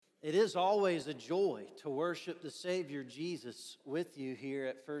It is always a joy to worship the Savior Jesus with you here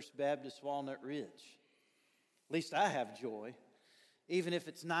at First Baptist Walnut Ridge. At least I have joy. Even if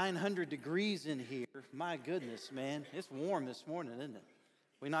it's 900 degrees in here, my goodness, man, it's warm this morning, isn't it?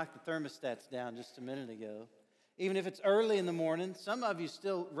 We knocked the thermostats down just a minute ago. Even if it's early in the morning, some of you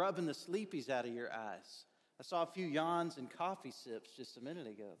still rubbing the sleepies out of your eyes. I saw a few yawns and coffee sips just a minute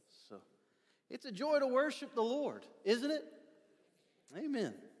ago. So it's a joy to worship the Lord, isn't it?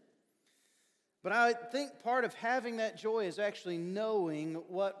 Amen. But I think part of having that joy is actually knowing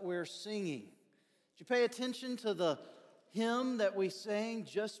what we're singing. Did you pay attention to the hymn that we sang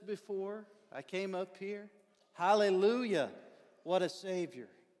just before I came up here? Hallelujah, what a Savior.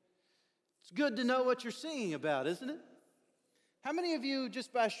 It's good to know what you're singing about, isn't it? How many of you,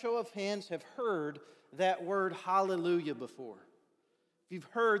 just by show of hands, have heard that word hallelujah before? If you've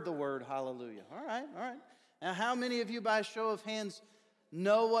heard the word hallelujah. All right. Now, how many of you, by show of hands,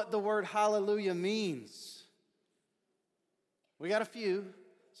 know what the word hallelujah means? We got a few.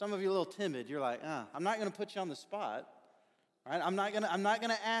 Some of you are a little timid. You're like, I'm not going to put you on the spot. All right? I'm not going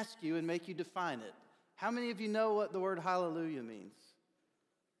to ask you and make you define it. How many of you know what the word hallelujah means?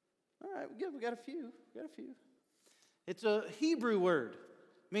 All right, good. We got a few. It's a Hebrew word.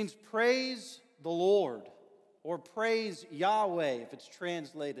 It means praise the Lord or praise Yahweh if it's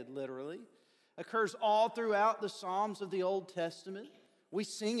translated literally. Occurs all throughout the Psalms of the Old Testament. We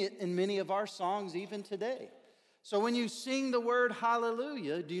sing it in many of our songs even today. So when you sing the word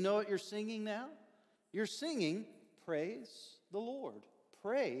hallelujah, do you know what you're singing now? You're singing praise the Lord.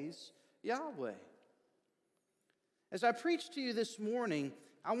 Praise Yahweh. As I preach to you this morning,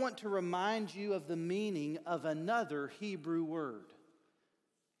 I want to remind you of the meaning of another Hebrew word.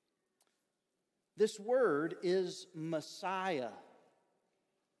 This word is Messiah.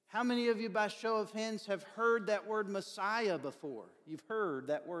 How many of you, by show of hands, have heard that word Messiah before? You've heard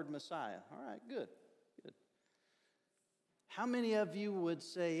that word Messiah. All right, good. How many of you would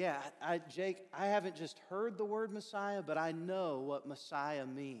say, Jake, I haven't just heard the word Messiah, but I know what Messiah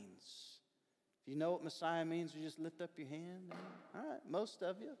means? If you know what Messiah means, you just lift up your hand. All right, most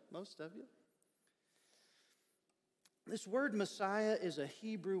of you. This word Messiah is a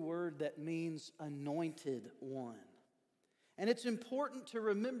Hebrew word that means anointed one. And it's important to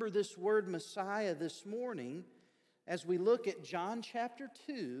remember this word Messiah this morning as we look at John chapter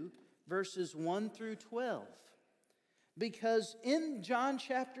 2, verses 1 through 12. Because in John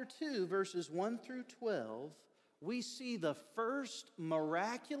chapter 2, verses 1 through 12, we see the first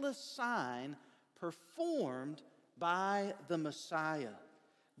miraculous sign performed by the Messiah,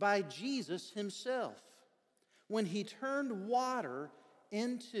 by Jesus himself, when he turned water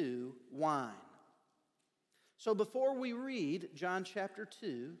into wine. So before we read John chapter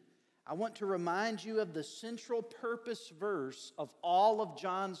 2, I want to remind you of the central purpose verse of all of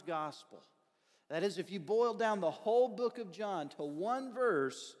John's gospel. That is, if you boil down the whole book of John to one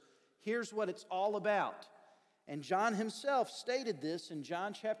verse, here's what it's all about. And John himself stated this in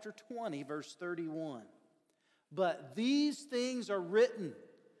John chapter 20, verse 31. But these things are written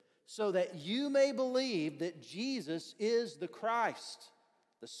so that you may believe that Jesus is the Christ,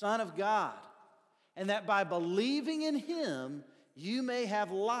 the Son of God, and that by believing in him, you may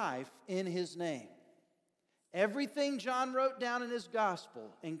have life in his name. Everything John wrote down in his gospel,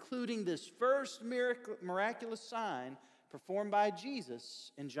 including this first miraculous sign performed by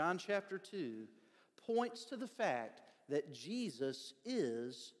Jesus in John chapter 2, points to the fact that Jesus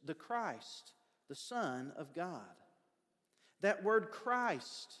is the Christ, the Son of God. That word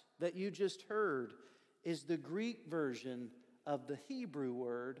Christ that you just heard is the Greek version of the Hebrew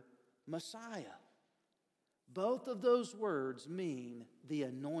word Messiah. Both of those words mean the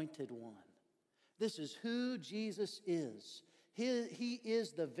anointed one. This is who Jesus is. He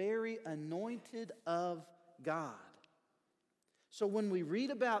is the very anointed of God. So when we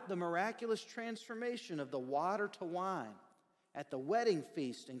read about the miraculous transformation of the water to wine at the wedding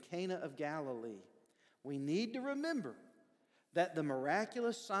feast in Cana of Galilee, we need to remember that the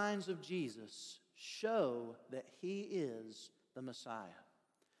miraculous signs of Jesus show that he is the Messiah.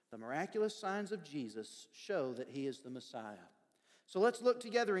 The miraculous signs of Jesus show that he is the Messiah. So let's look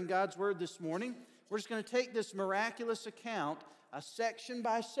together in God's Word this morning. We're just going to take this miraculous account section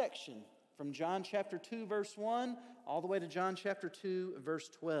by section from John chapter 2, verse 1, all the way to John chapter 2, verse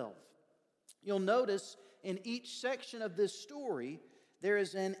 12. You'll notice in each section of this story, there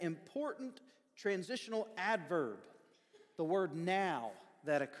is an important transitional adverb, the word now,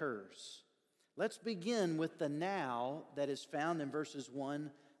 that occurs. Let's begin with the now that is found in verses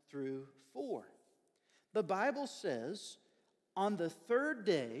 1 through 4. The Bible says, on the third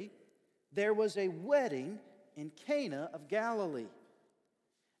day, there was a wedding in Cana of Galilee.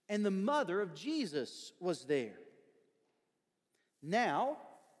 and the mother of Jesus was there. Now,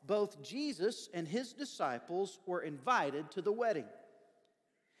 both Jesus and his disciples were invited to the wedding.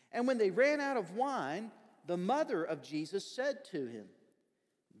 And when they ran out of wine, the mother of Jesus said to him,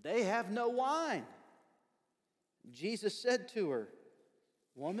 "They have no wine." Jesus said to her,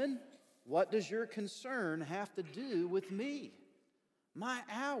 "Woman, what does your concern have to do with me? My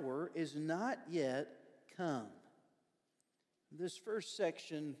hour is not yet come." This first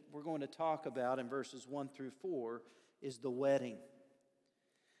section we're going to talk about in verses 1 through 4 is the wedding.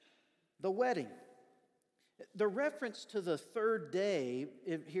 The wedding. The reference to the third day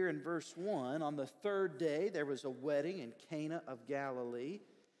here in verse 1, on the third day there was a wedding in Cana of Galilee,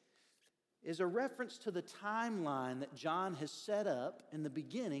 is a reference to the timeline that John has set up in the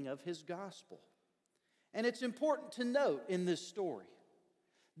beginning of his gospel. And it's important to note in this story,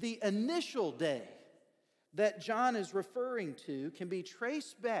 the initial day that John is referring to can be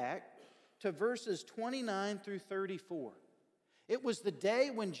traced back to verses 29 through 34. It was the day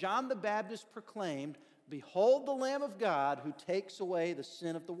when John the Baptist proclaimed, "Behold the Lamb of God who takes away the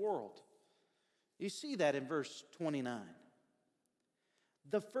sin of the world." You see that in verse 29.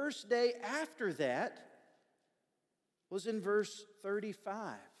 The first day after that was in verse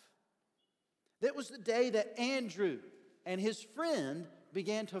 35. That was the day that Andrew and his friend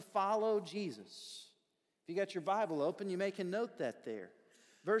began to follow Jesus. If you got your Bible open, you may can note that there.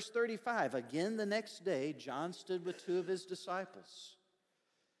 Verse 35, again the next day, John stood with two of his disciples.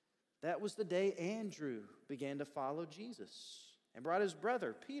 That was the day Andrew began to follow Jesus and brought his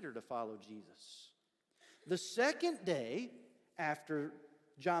brother Peter to follow Jesus. The second day after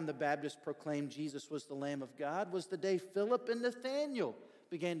John the Baptist proclaimed Jesus was the Lamb of God was the day Philip and Nathanael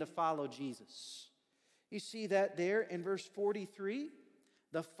began to follow Jesus. You see that there in verse 43.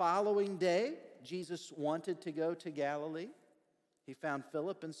 The following day, Jesus wanted to go to Galilee. He found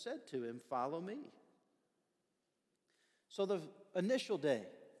Philip and said to him, "Follow me." So the initial day,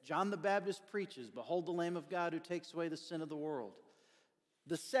 John the Baptist preaches, "Behold the Lamb of God who takes away the sin of the world."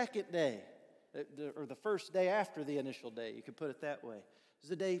 The second day, or the first day after the initial day, you could put it that way, is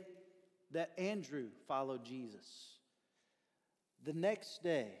the day that Andrew followed Jesus. The next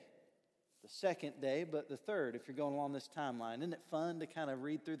day, the second day, but the third, if you're going along this timeline. Isn't it fun to kind of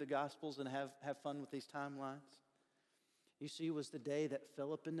read through the Gospels and have fun with these timelines? You see, it was the day that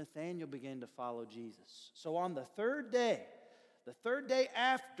Philip and Nathanael began to follow Jesus. So on the third day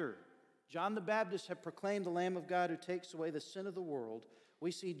after John the Baptist had proclaimed the Lamb of God who takes away the sin of the world,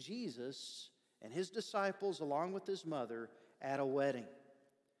 we see Jesus and his disciples along with his mother at a wedding.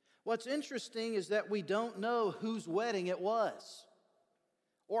 What's interesting is that we don't know whose wedding it was,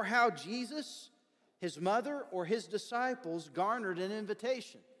 or how Jesus, his mother, or his disciples garnered an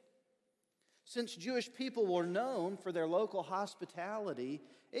invitation. Since Jewish people were known for their local hospitality,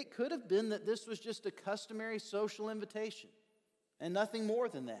 it could have been that this was just a customary social invitation and nothing more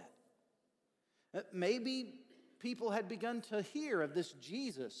than that. Maybe people had begun to hear of this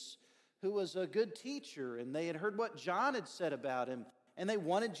Jesus who was a good teacher, and they had heard what John had said about him, and they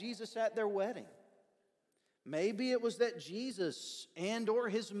wanted Jesus at their wedding. Maybe it was that Jesus and or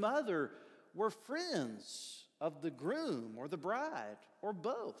his mother were friends of the groom or the bride, or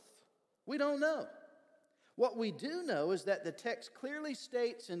both. We don't know. What we do know is that the text clearly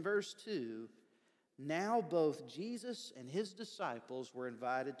states in verse 2, now both Jesus and his disciples were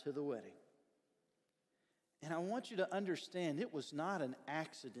invited to the wedding. And I want you to understand, it was not an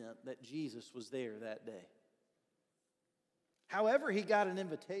accident that Jesus was there that day. However he got an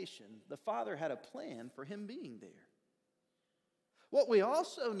invitation, the Father had a plan for him being there. What we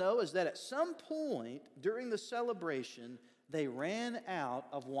also know is that at some point during the celebration, they ran out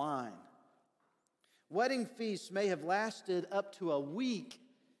of wine. Wedding feasts may have lasted up to a week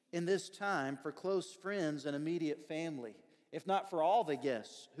in this time for close friends and immediate family, if not for all the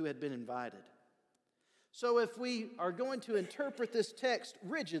guests who had been invited. So if we are going to interpret this text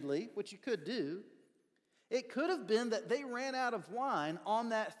rigidly, which you could do, it could have been that they ran out of wine on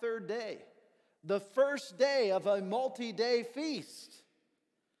that third day, the first day of a multi-day feast,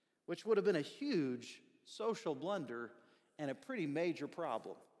 which would have been a huge social blunder and a pretty major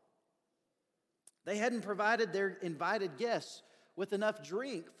problem. They hadn't provided their invited guests with enough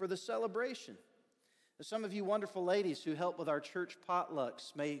drink for the celebration. Some of you wonderful ladies who help with our church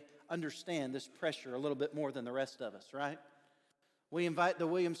potlucks may understand this pressure a little bit more than the rest of us, right? We invite the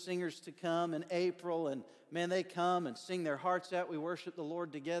Williams Singers to come in April, and man, they come and sing their hearts out. We worship the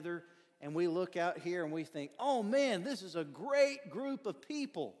Lord together, and we look out here and we think, oh man, this is a great group of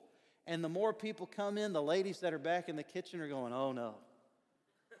people. And the more people come in, the ladies that are back in the kitchen are going, oh no.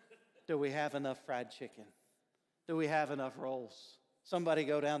 Do we have enough fried chicken? Do we have enough rolls? Somebody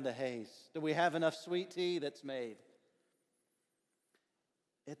go down to Hayes. Do we have enough sweet tea that's made?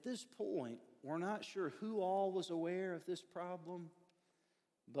 At this point, we're not sure who all was aware of this problem,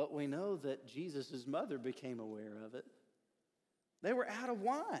 but we know that Jesus' mother became aware of it. They were out of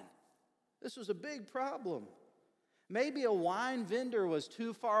wine. This was a big problem. Maybe a wine vendor was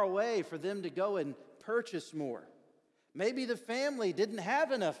too far away for them to go and purchase more. Maybe the family didn't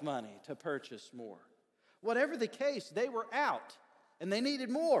have enough money to purchase more. Whatever the case, they were out and they needed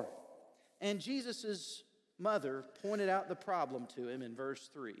more. And Jesus' mother pointed out the problem to him in verse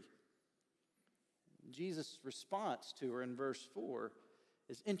 3. Jesus' response to her in verse 4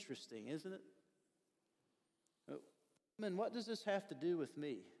 is interesting, isn't it? Woman, what does this have to do with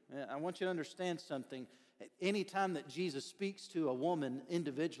me? I want you to understand something. Anytime that Jesus speaks to a woman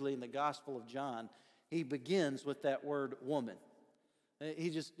individually in the Gospel of John, he begins with that word woman.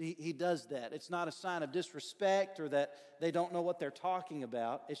 He does that. It's not a sign of disrespect or that they don't know what they're talking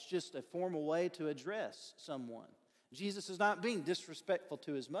about. It's just a formal way to address someone. Jesus is not being disrespectful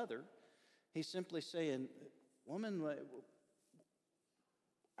to his mother. He's simply saying, woman,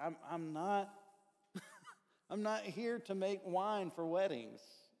 I'm not I'm not here to make wine for weddings.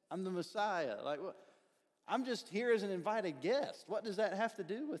 I'm the Messiah. I'm just here as an invited guest. What does that have to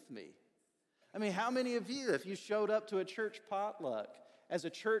do with me? I mean, how many of you, if you showed up to a church potluck as a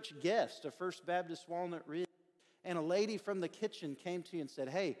church guest of First Baptist Walnut Ridge, and a lady from the kitchen came to you and said,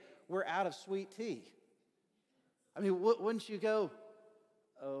 hey, we're out of sweet tea? I mean, wouldn't you go,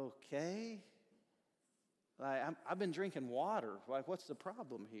 okay? I've been drinking water. What's the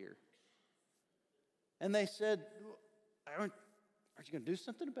problem here? And they said, aren't you going to do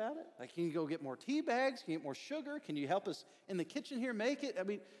something about it? Can you go get more tea bags? Can you get more sugar? Can you help us in the kitchen here make it? I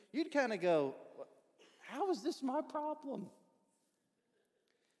mean, you'd kind of go, how is this my problem?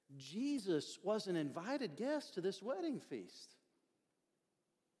 Jesus was an invited guest to this wedding feast.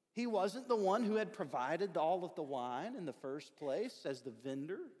 He wasn't the one who had provided all of the wine in the first place as the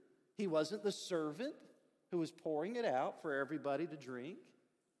vendor. He wasn't the servant who was pouring it out for everybody to drink.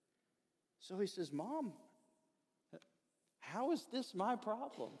 So he says, Mom, how is this my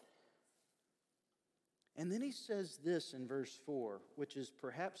problem? And then he says this in verse 4, which is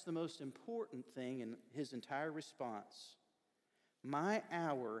perhaps the most important thing in his entire response. My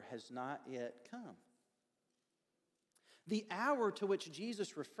hour has not yet come. The hour to which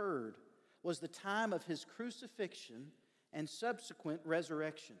Jesus referred was the time of his crucifixion and subsequent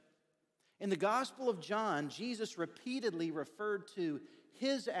resurrection. In the Gospel of John, Jesus repeatedly referred to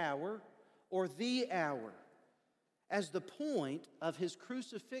his hour or the hour as the point of his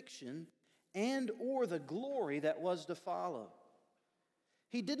crucifixion and or the glory that was to follow.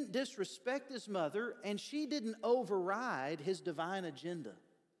 He didn't disrespect his mother, and she didn't override his divine agenda.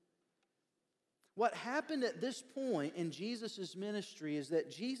 What happened at this point in Jesus' ministry is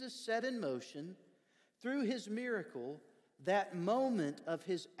that Jesus set in motion, through his miracle, that moment of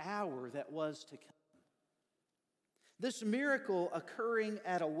his hour that was to come. This miracle occurring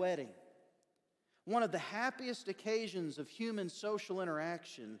at a wedding, one of the happiest occasions of human social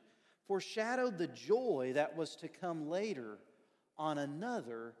interaction, foreshadowed the joy that was to come later on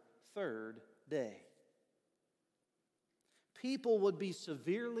another third day. People would be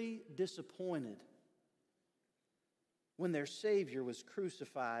severely disappointed when their Savior was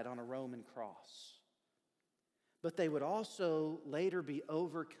crucified on a Roman cross. But they would also later be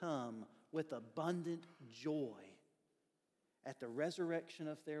overcome with abundant joy at the resurrection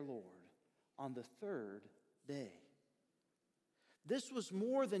of their Lord on the third day. This was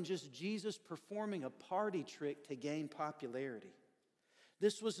more than just Jesus performing a party trick to gain popularity.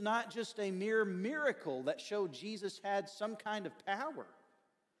 This was not just a mere miracle that showed Jesus had some kind of power.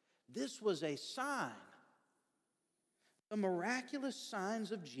 This was a sign. The miraculous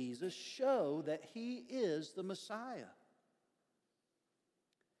signs of Jesus show that he is the Messiah.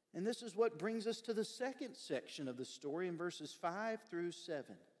 And this is what brings us to the second section of the story in verses 5 through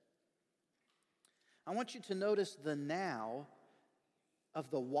 7. I want you to notice the now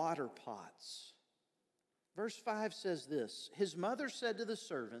of the water pots. Verse 5 says this, his mother said to the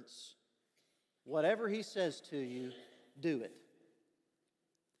servants, whatever he says to you, do it.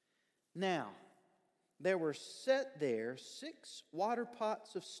 Now, there were set there 6 water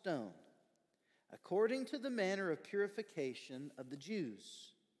pots of stone, according to the manner of purification of the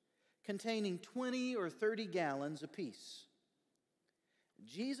Jews, containing 20 or 30 gallons apiece.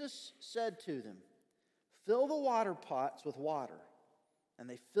 Jesus said to them, fill the water pots with water, and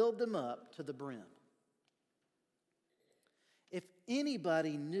they filled them up to the brim. If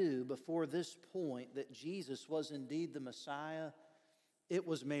anybody knew before this point that Jesus was indeed the Messiah, it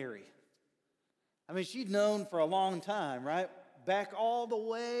was Mary. I mean, she'd known for a long time, right? back all the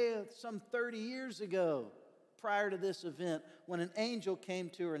way some 30 years ago, prior to this event, when an angel came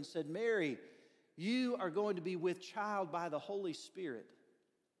to her and said, Mary, you are going to be with child by the Holy Spirit.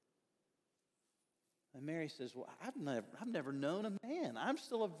 And Mary says, well, I've never known a man. I'm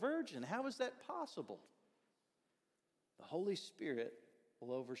still a virgin. How is that possible? The Holy Spirit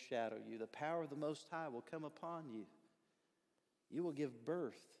will overshadow you. The power of the Most High will come upon you. You will give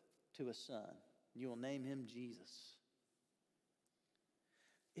birth to a son. You will name him Jesus.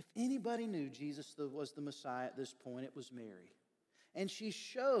 If anybody knew Jesus was the Messiah at this point, it was Mary. And she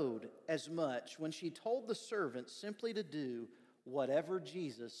showed as much when she told the servants simply to do whatever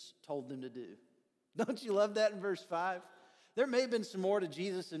Jesus told them to do. Don't you love that in verse 5? There may have been some more to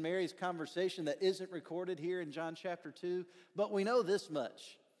Jesus and Mary's conversation that isn't recorded here in John chapter 2, but we know this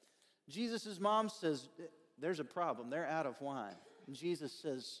much. Jesus' mom says, there's a problem. They're out of wine. And Jesus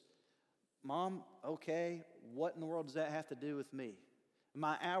says, Mom, okay, what in the world does that have to do with me?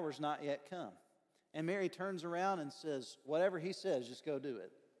 My hour's not yet come. And Mary turns around and says, whatever he says, just go do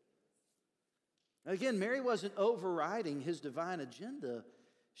it. Again, Mary wasn't overriding his divine agenda.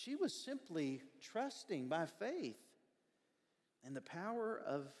 She was simply trusting by faith in the power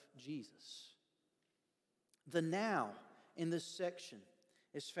of Jesus. The now in this section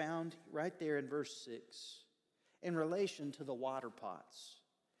is found right there in verse 6 in relation to the water pots.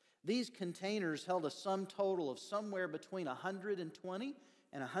 These containers held a sum total of somewhere between 120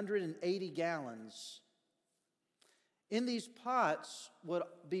 and 180 gallons. In these pots would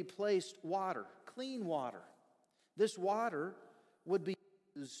be placed water, clean water. This water would be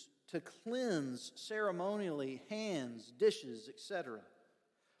used to cleanse ceremonially hands, dishes, etc.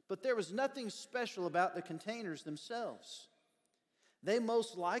 But there was nothing special about the containers themselves. They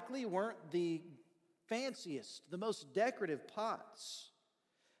most likely weren't the fanciest, the most decorative pots.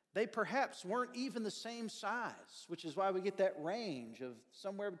 They perhaps weren't even the same size, which is why we get that range of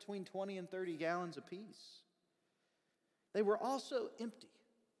somewhere between 20 and 30 gallons apiece. They were also empty.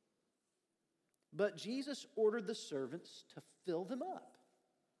 But Jesus ordered the servants to fill them up.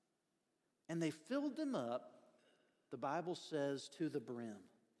 And they filled them up, the Bible says, to the brim.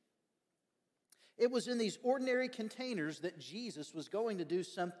 It was in these ordinary containers that Jesus was going to do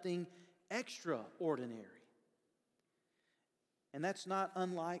something extraordinary. And that's not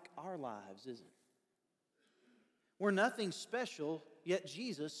unlike our lives, is it? We're nothing special, yet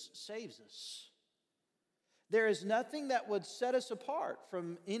Jesus saves us. There is nothing that would set us apart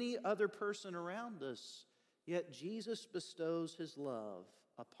from any other person around us, yet Jesus bestows his love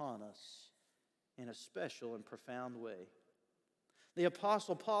upon us in a special and profound way. The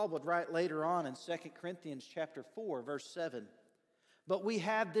Apostle Paul would write later on in 2 Corinthians chapter 4, verse 7, "But we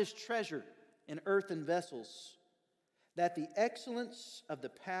have this treasure in earthen vessels, that the excellence of the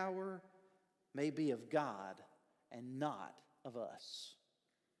power may be of God and not of us."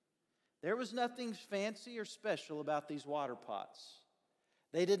 There was nothing fancy or special about these water pots.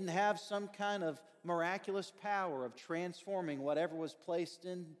 They didn't have some kind of miraculous power of transforming whatever was placed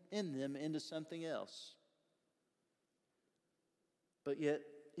in them into something else. But yet,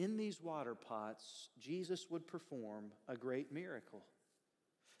 in these water pots, Jesus would perform a great miracle.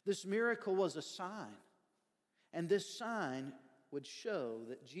 This miracle was a sign, and this sign would show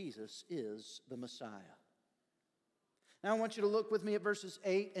that Jesus is the Messiah. Now I want you to look with me at verses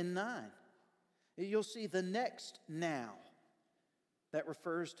 8 and 9. You'll see the next now that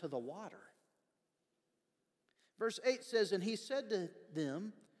refers to the water. Verse 8 says, "And he said to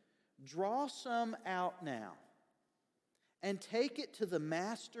them, 'Draw some out now, and take it to the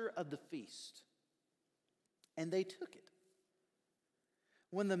master of the feast.' And they took it.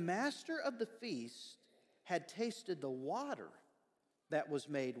 When the master of the feast had tasted the water that was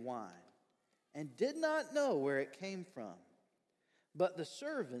made wine, and did not know where it came from, but the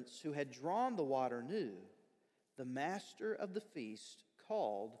servants who had drawn the water knew, the master of the feast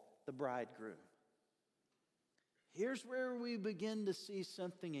called the bridegroom." Here's where we begin to see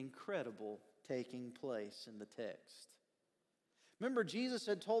something incredible taking place in the text. Remember, Jesus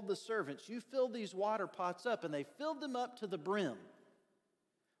had told the servants, "You fill these water pots up," and they filled them up to the brim.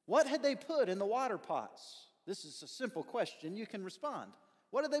 What had they put in the water pots? This is a simple question. You can respond.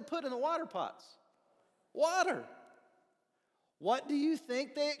 What did they put in the water pots? Water. What do you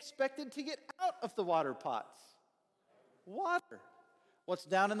think they expected to get out of the water pots? Water. What's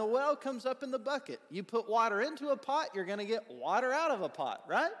down in the well comes up in the bucket. You put water into a pot, you're going to get water out of a pot,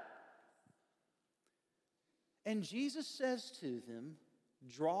 right? And Jesus says to them,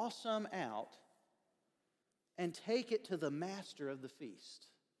 "Draw some out and take it to the master of the feast."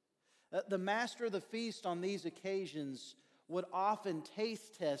 The master of the feast on these occasions would often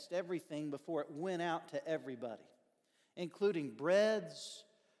taste test everything before it went out to everybody. including breads,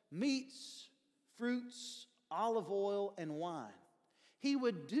 meats, fruits, olive oil, and wine. He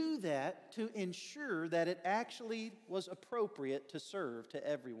would do that to ensure that it actually was appropriate to serve to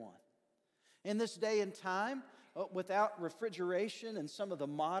everyone. In this day and time, without refrigeration and some of the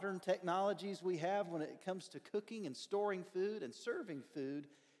modern technologies we have when it comes to cooking and storing food and serving food,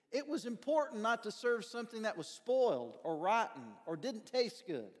 it was important not to serve something that was spoiled or rotten or didn't taste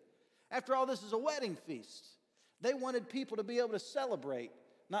good. After all, this is a wedding feast. They wanted people to be able to celebrate,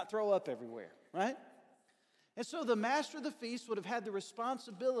 not throw up everywhere, right? And so the master of the feast would have had the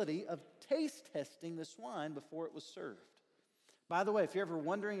responsibility of taste testing this wine before it was served. By the way, if you're ever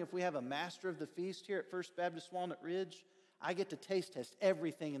wondering if we have a master of the feast here at First Baptist Walnut Ridge, I get to taste test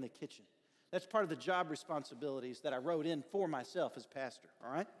everything in the kitchen. That's part of the job responsibilities that I wrote in for myself as pastor,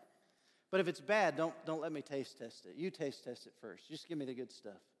 all right? But if it's bad, don't let me taste test it. You taste test it first. Just give me the good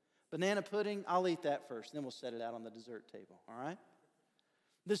stuff. Banana pudding, I'll eat that first, then we'll set it out on the dessert table, all right?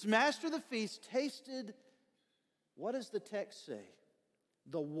 This master of the feast tasted, what does the text say?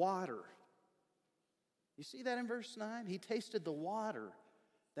 The water. You see that in verse 9? He tasted the water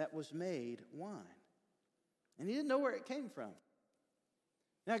that was made wine. And he didn't know where it came from.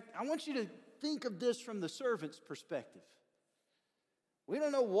 Now, I want you to think of this from the servant's perspective. We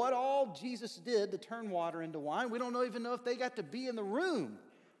don't know what all Jesus did to turn water into wine. We don't even know if they got to be in the room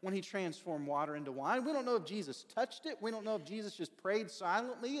when he transformed water into wine. We don't know if Jesus touched it. We don't know if Jesus just prayed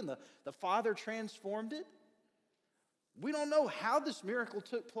silently and the Father transformed it. We don't know how this miracle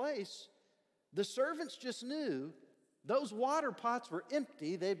took place. The servants just knew those water pots were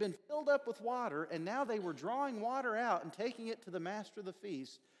empty. They'd been filled up with water, and now they were drawing water out and taking it to the master of the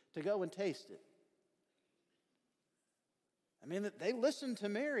feast to go and taste it. I mean, they listened to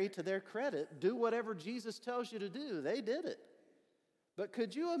Mary to their credit. Do whatever Jesus tells you to do. They did it. But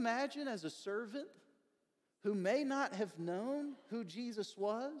could you imagine as a servant who may not have known who Jesus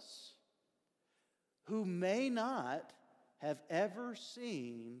was, who may not have ever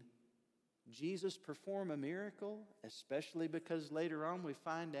seen Jesus perform a miracle, especially because later on we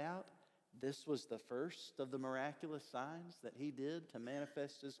find out this was the first of the miraculous signs that he did to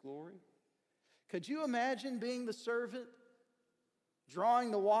manifest his glory? Could you imagine being the servant,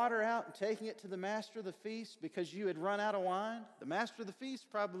 drawing the water out and taking it to the master of the feast because you had run out of wine? The master of the feast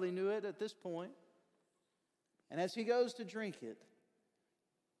probably knew it at this point. And as he goes to drink it,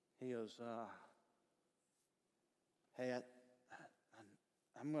 he goes, hey,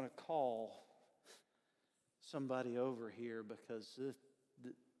 I'm going to call somebody over here because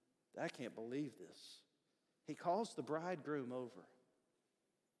I can't believe this. He calls the bridegroom over.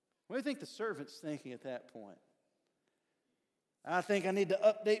 What do you think the servant's thinking at that point? I think I need to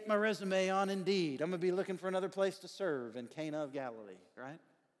update my resume on Indeed. I'm going to be looking for another place to serve in Cana of Galilee, right?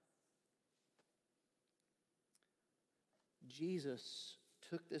 Jesus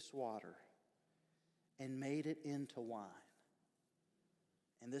took this water and made it into wine.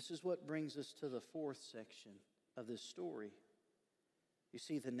 And this is what brings us to the fourth section of this story. You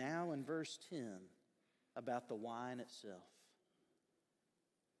see the now in verse 10 about the wine itself.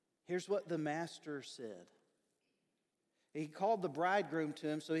 Here's what the master said. He called the bridegroom to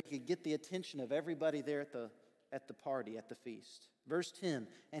him so he could get the attention of everybody there at the party, at the feast. Verse 10,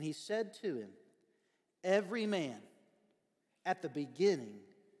 and he said to him, every man at the beginning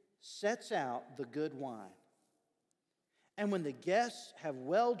sets out the good wine. And when the guests have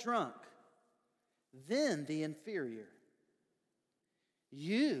well drunk, then the inferior.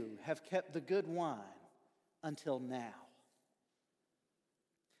 You have kept the good wine until now.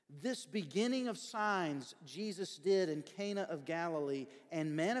 This beginning of signs Jesus did in Cana of Galilee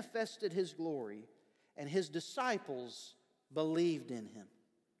and manifested his glory, and his disciples believed in him.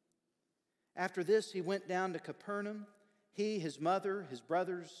 After this, he went down to Capernaum, he, his mother, his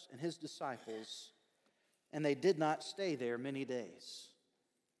brothers, and his disciples, and they did not stay there many days.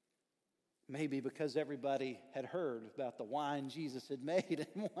 Maybe because everybody had heard about the wine Jesus had made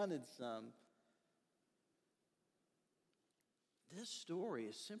and wanted some. This story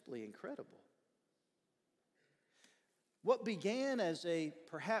is simply incredible. What began as a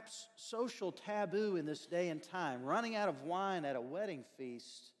perhaps social taboo in this day and time, running out of wine at a wedding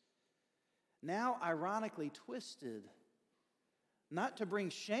feast, now ironically twisted, not to bring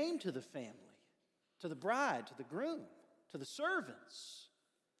shame to the family, to the bride, to the groom, to the servants,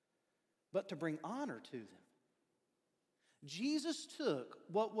 but to bring honor to them. Jesus took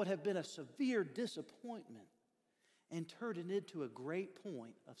what would have been a severe disappointment and turned it into a great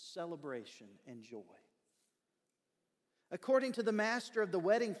point of celebration and joy. According to the master of the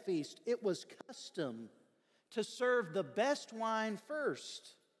wedding feast, it was custom to serve the best wine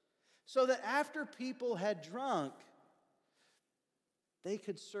first, so that after people had drunk, they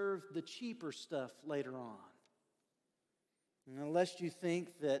could serve the cheaper stuff later on. And unless you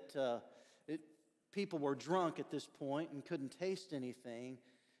think that people were drunk at this point and couldn't taste anything,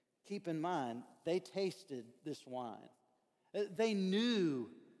 keep in mind, they tasted this wine. They knew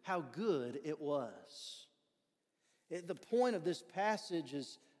how good it was. The point of this passage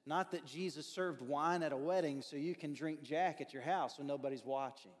is not that Jesus served wine at a wedding so you can drink Jack at your house when nobody's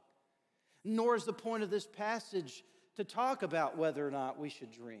watching. Nor is the point of this passage to talk about whether or not we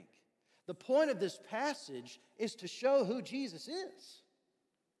should drink. The point of this passage is to show who Jesus is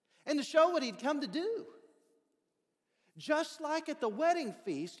and to show what he'd come to do. Just like at the wedding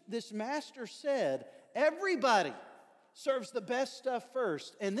feast, this master said, everybody serves the best stuff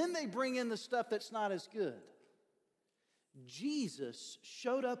first, and then they bring in the stuff that's not as good. Jesus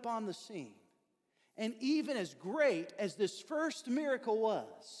showed up on the scene, and even as great as this first miracle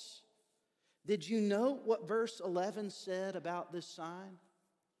was, did you know what verse 11 said about this sign?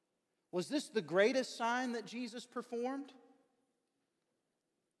 Was this the greatest sign that Jesus performed?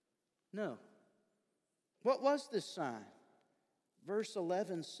 No. What was this sign? Verse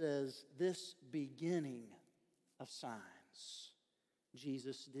 11 says, this beginning of signs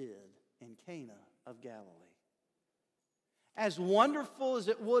Jesus did in Cana of Galilee. As wonderful as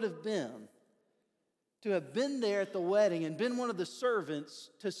it would have been to have been there at the wedding and been one of the servants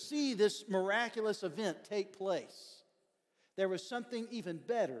to see this miraculous event take place, there was something even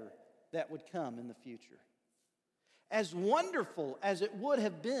better that would come in the future. As wonderful as it would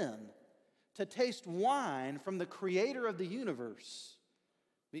have been to taste wine from the creator of the universe,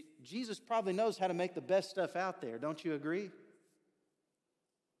 Jesus probably knows how to make the best stuff out there, don't you agree?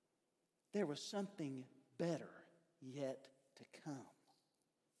 There was something better yet to come.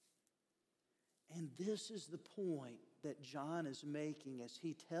 And this is the point that John is making as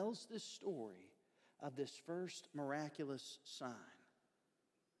he tells this story of this first miraculous sign.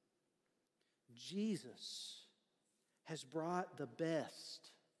 Jesus has brought the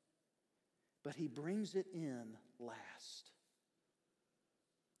best, but he brings it in last.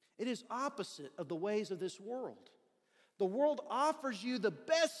 It is opposite of the ways of this world. The world offers you the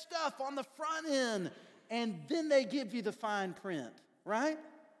best stuff on the front end, and then they give you the fine print, right?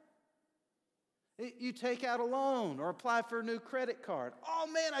 You take out a loan or apply for a new credit card. Oh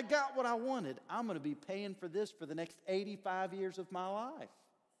man, I got what I wanted. I'm going to be paying for this for the next 85 years of my life.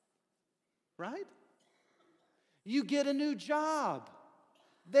 Right? You get a new job.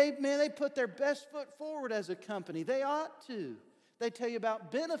 They put their best foot forward as a company. They ought to. They tell you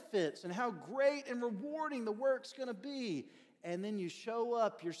about benefits and how great and rewarding the work's going to be. And then you show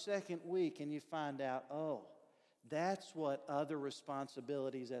up your second week and you find out, oh, that's what other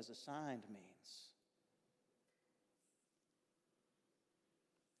responsibilities as assigned means.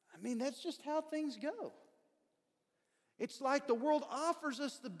 I mean, that's just how things go. It's like the world offers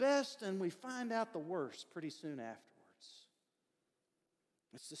us the best and we find out the worst pretty soon afterwards.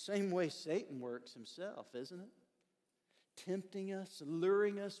 It's the same way Satan works himself, isn't it? Tempting us,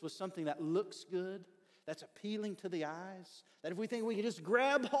 luring us with something that looks good, that's appealing to the eyes, that if we think we could just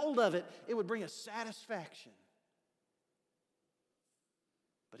grab hold of it, it would bring us satisfaction.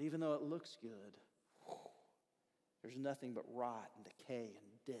 But even though it looks good, there's nothing but rot and decay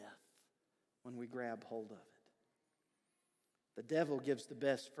and death when we grab hold of it. The devil gives the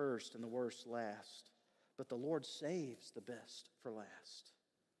best first and the worst last, but the Lord saves the best for last.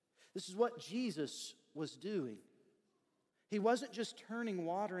 This is what Jesus was doing. He wasn't just turning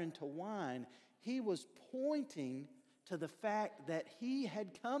water into wine. He was pointing to the fact that he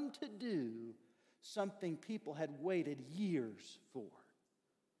had come to do something people had waited years for.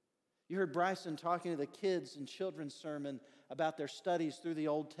 You heard Bryson talking to the kids in children's sermon about their studies through the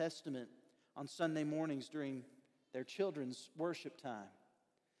Old Testament on Sunday mornings during their children's worship time.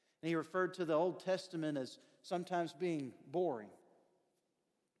 And he referred to the Old Testament as sometimes being boring.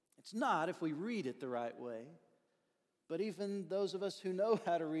 It's not if we read it the right way. But even those of us who know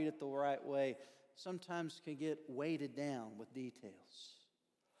how to read it the right way sometimes can get weighted down with details.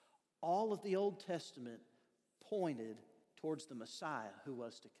 All of the Old Testament pointed towards the Messiah who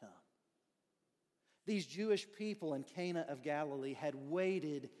was to come. These Jewish people in Cana of Galilee had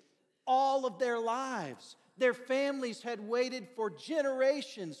waited all of their lives. Their families had waited for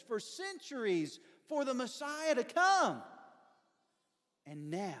generations, for centuries, for the Messiah to come. And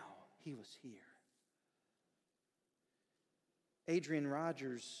now he was here. Adrian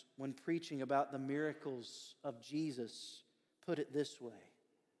Rogers, when preaching about the miracles of Jesus, put it this way: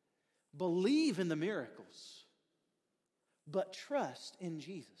 believe in the miracles, but trust in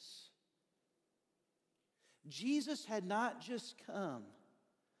Jesus. Jesus had not just come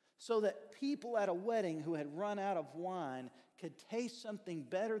so that people at a wedding who had run out of wine could taste something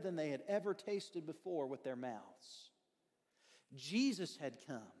better than they had ever tasted before with their mouths. Jesus had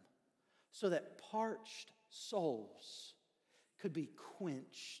come so that parched souls could be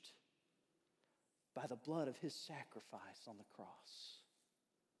quenched by the blood of His sacrifice on the cross.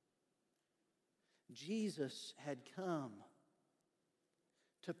 Jesus had come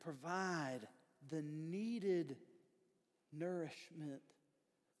to provide the needed nourishment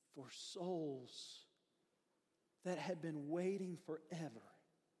for souls that had been waiting forever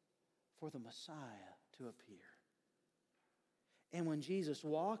for the Messiah to appear. And when Jesus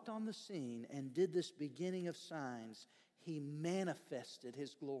walked on the scene and did this beginning of signs, He manifested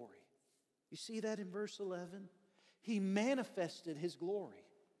His glory. You see that in verse 11? He manifested His glory.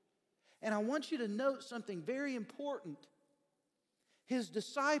 And I want you to note something very important. His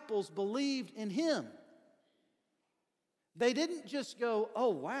disciples believed in Him. They didn't just go,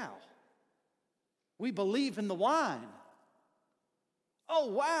 "Oh, wow, we believe in the wine. Oh,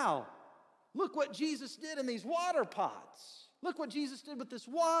 wow, look what Jesus did in these water pots. Look what Jesus did with this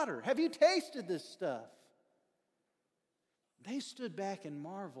water. Have you tasted this stuff?" They stood back and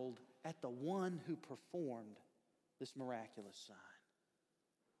marveled at the one who performed this miraculous sign.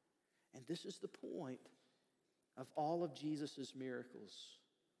 And this is the point of all of Jesus' miracles.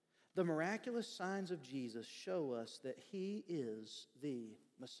 The miraculous signs of Jesus show us that He is the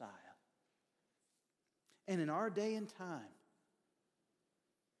Messiah. And in our day and time,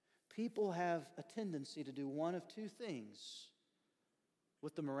 people have a tendency to do one of two things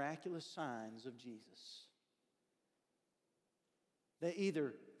with the miraculous signs of Jesus. They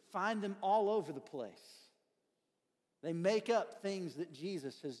either find them all over the place. They make up things that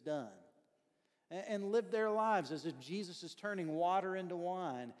Jesus has done and live their lives as if Jesus is turning water into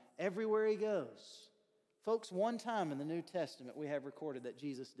wine everywhere He goes. Folks, one time in the New Testament we have recorded that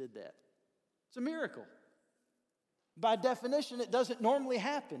Jesus did that. It's a miracle. By definition, it doesn't normally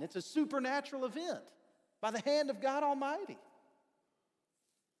happen. It's a supernatural event by the hand of God Almighty.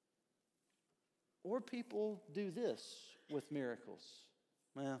 Or people do this with miracles.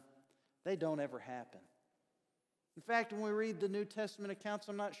 Well, they don't ever happen. In fact, when we read the New Testament accounts,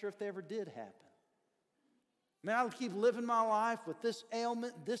 I'm not sure if they ever did happen. Man, I'll keep living my life with this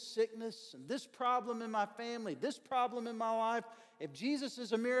ailment, this sickness, and this problem in my family, this problem in my life. If Jesus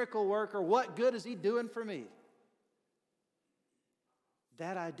is a miracle worker, what good is He doing for me?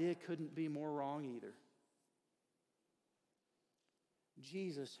 That idea couldn't be more wrong either.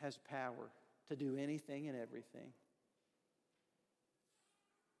 Jesus has power to do anything and everything.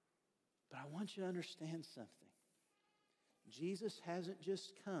 But I want you to understand something. Jesus hasn't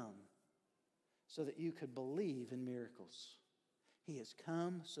just come so that you could believe in miracles. He has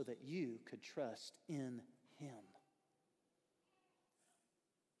come so that you could trust in Him.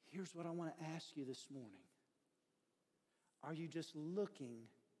 Here's what I want to ask you this morning. Are you just looking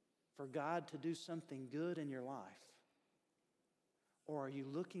for God to do something good in your life? Or are you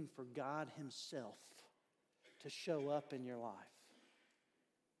looking for God Himself to show up in your life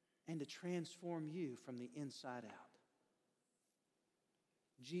and to transform you from the inside out?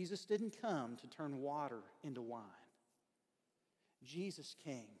 Jesus didn't come to turn water into wine. Jesus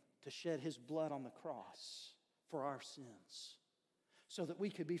came to shed His blood on the cross for our sins so that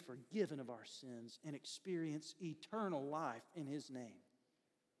we could be forgiven of our sins and experience eternal life in His name.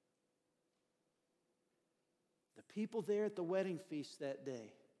 The people there at the wedding feast that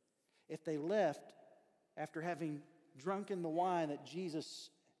day, if they left after having drunken the wine that Jesus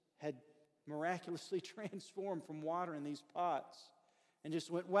had miraculously transformed from water in these pots, and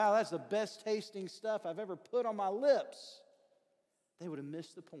just went, "Wow, that's the best tasting stuff I've ever put on my lips," they would have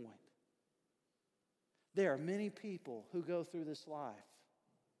missed the point. There are many people who go through this life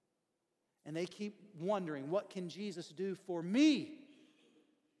and they keep wondering, what can Jesus do for me?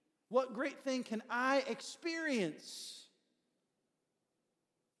 What great thing can I experience?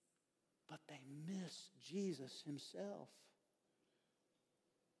 But they miss Jesus Himself.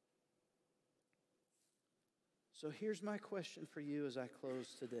 So here's my question for you as I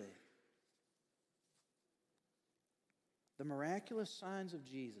close today. The miraculous signs of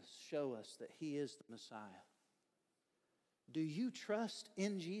Jesus show us that He is the Messiah. Do you trust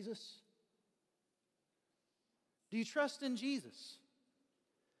in Jesus? Do you trust in Jesus?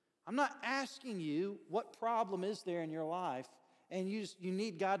 I'm not asking you what problem is there in your life and you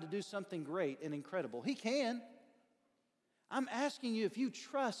need God to do something great and incredible. He can. I'm asking you if you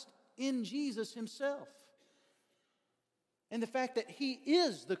trust in Jesus Himself. And the fact that He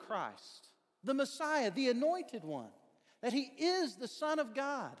is the Christ, the Messiah, the Anointed One. That He is the Son of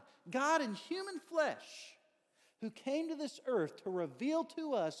God, God in human flesh, who came to this earth to reveal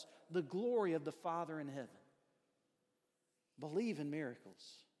to us the glory of the Father in heaven. believe in miracles,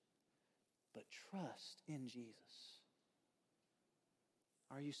 but trust in Jesus.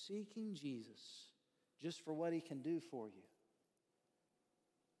 Are you seeking Jesus just for what He can do for you?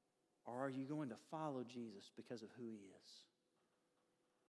 Or are you going to follow Jesus because of who He is?